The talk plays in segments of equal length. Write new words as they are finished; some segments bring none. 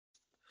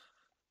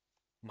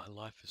My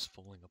life is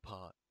falling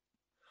apart.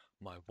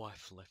 My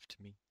wife left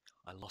me.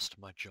 I lost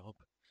my job.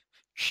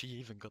 She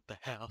even got the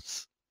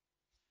house.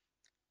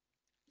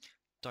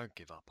 Don't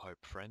give up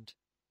hope, friend.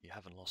 You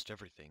haven't lost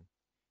everything.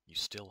 You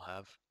still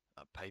have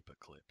a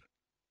paperclip.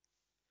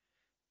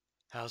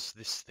 How's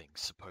this thing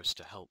supposed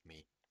to help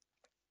me?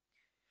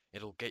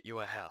 It'll get you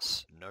a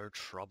house, no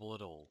trouble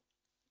at all.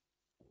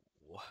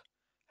 What?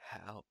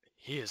 How?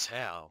 Here's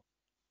how.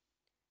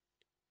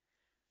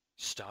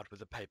 Start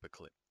with a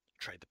paperclip.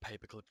 Trade the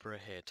paperclip for a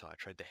hair tie.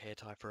 Trade the hair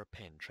tie for a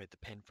pen. Trade the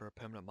pen for a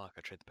permanent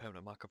marker. Trade the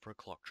permanent marker for a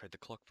clock. Trade the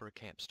clock for a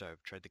camp stove.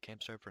 Trade the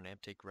camp stove for an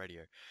antique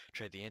radio.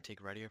 Trade the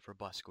antique radio for a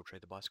bicycle.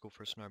 Trade the bicycle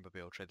for a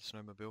snowmobile. Trade the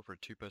snowmobile for a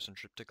two-person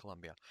trip to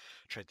Colombia.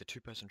 Trade the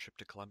two-person trip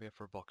to Colombia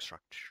for a box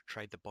truck.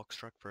 Trade the box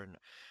truck for an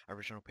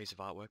original piece of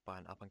artwork by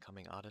an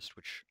up-and-coming artist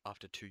which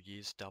after 2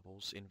 years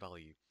doubles in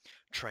value.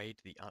 Trade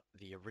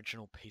the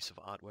original piece of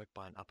artwork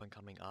by an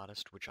up-and-coming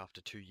artist which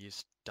after 2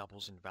 years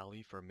doubles in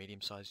value for a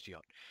medium-sized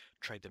yacht.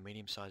 Trade the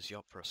medium-sized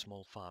yacht for a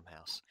small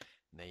farmhouse.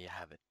 And there you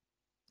have it.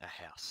 A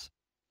house.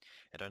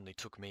 It only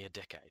took me a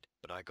decade,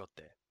 but I got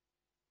there.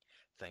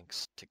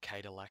 Thanks to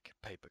Cadillac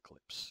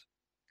Paperclips.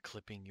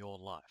 Clipping your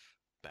life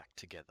back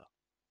together.